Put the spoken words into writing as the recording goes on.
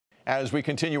As we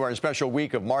continue our special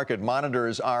week of market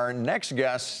monitors, our next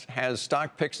guest has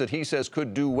stock picks that he says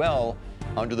could do well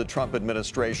under the Trump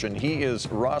administration. He is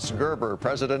Ross Gerber,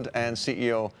 President and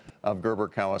CEO of Gerber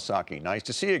Kawasaki. Nice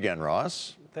to see you again,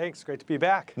 Ross. Thanks. Great to be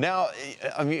back. Now,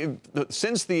 I mean,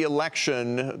 since the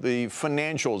election, the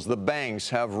financials, the banks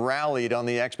have rallied on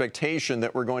the expectation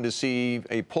that we're going to see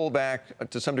a pullback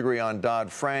to some degree on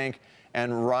Dodd-Frank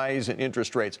and rise in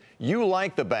interest rates. You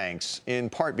like the banks in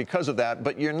part because of that,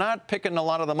 but you're not picking a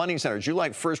lot of the money centers. You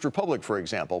like First Republic, for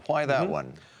example. Why that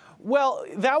one? Well,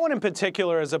 that one in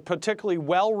particular is a particularly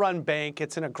well-run bank.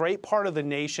 It's in a great part of the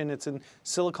nation. It's in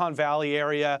Silicon Valley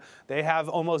area. They have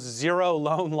almost zero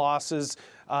loan losses.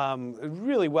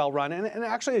 Really well run, and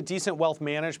actually a decent wealth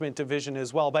management division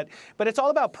as well. But it's all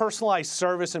about personalized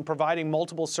service and providing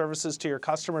multiple services to your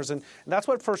customers, and that's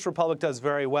what First Republic does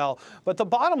very well. But the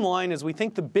bottom line is we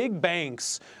think the big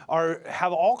banks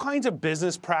have all kinds of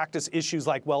business practice issues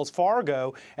like Wells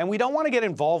Fargo, and we don't want to get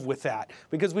involved with that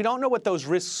because we don't know what those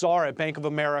risks are at Bank of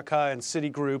America and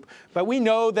Citigroup, but we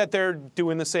know that they're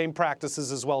doing the same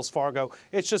practices as Wells Fargo.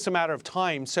 It's just a matter of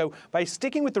time. So by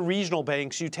sticking with the regional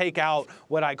banks, you take out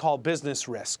what I call business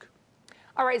risk.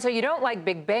 All right, so you don't like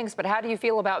big banks, but how do you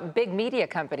feel about big media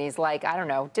companies like, I don't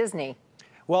know, Disney?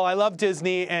 Well, I love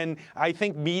Disney, and I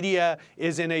think media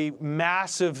is in a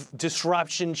massive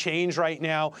disruption change right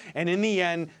now. And in the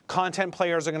end, content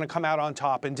players are going to come out on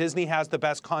top. And Disney has the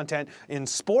best content in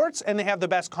sports, and they have the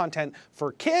best content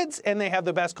for kids, and they have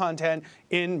the best content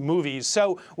in movies.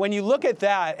 So when you look at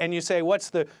that and you say, what's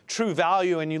the true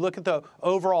value, and you look at the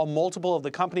overall multiple of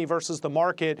the company versus the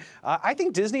market, I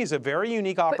think Disney is a very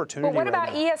unique opportunity. But what about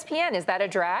right now. ESPN? Is that a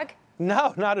drag?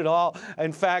 No, not at all.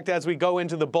 In fact, as we go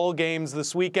into the bowl games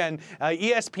this weekend,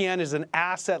 ESPN is an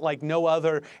asset like no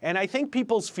other. And I think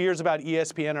people's fears about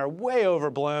ESPN are way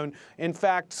overblown. In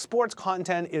fact, sports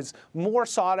content is more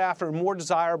sought after and more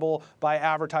desirable by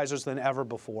advertisers than ever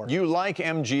before. You like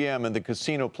MGM and the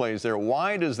casino plays there.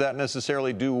 Why does that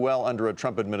necessarily do well under a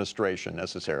Trump administration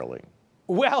necessarily?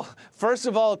 Well, first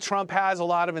of all, Trump has a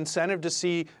lot of incentive to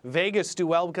see Vegas do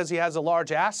well because he has a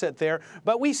large asset there.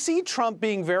 But we see Trump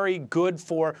being very good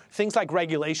for things like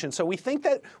regulation. So we think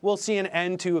that we'll see an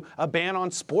end to a ban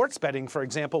on sports betting, for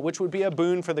example, which would be a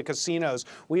boon for the casinos.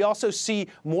 We also see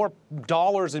more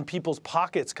dollars in people's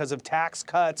pockets because of tax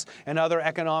cuts and other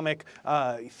economic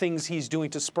things he's doing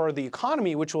to spur the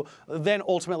economy, which will then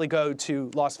ultimately go to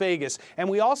Las Vegas. And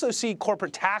we also see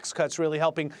corporate tax cuts really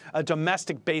helping a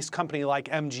domestic-based company like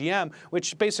MGM,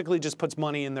 which basically just puts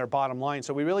money in their bottom line.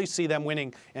 So we really see them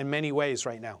winning in many ways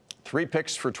right now. 3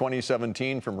 picks for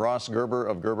 2017 from Ross Gerber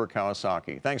of Gerber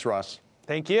Kawasaki. Thanks, Ross.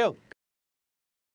 Thank you.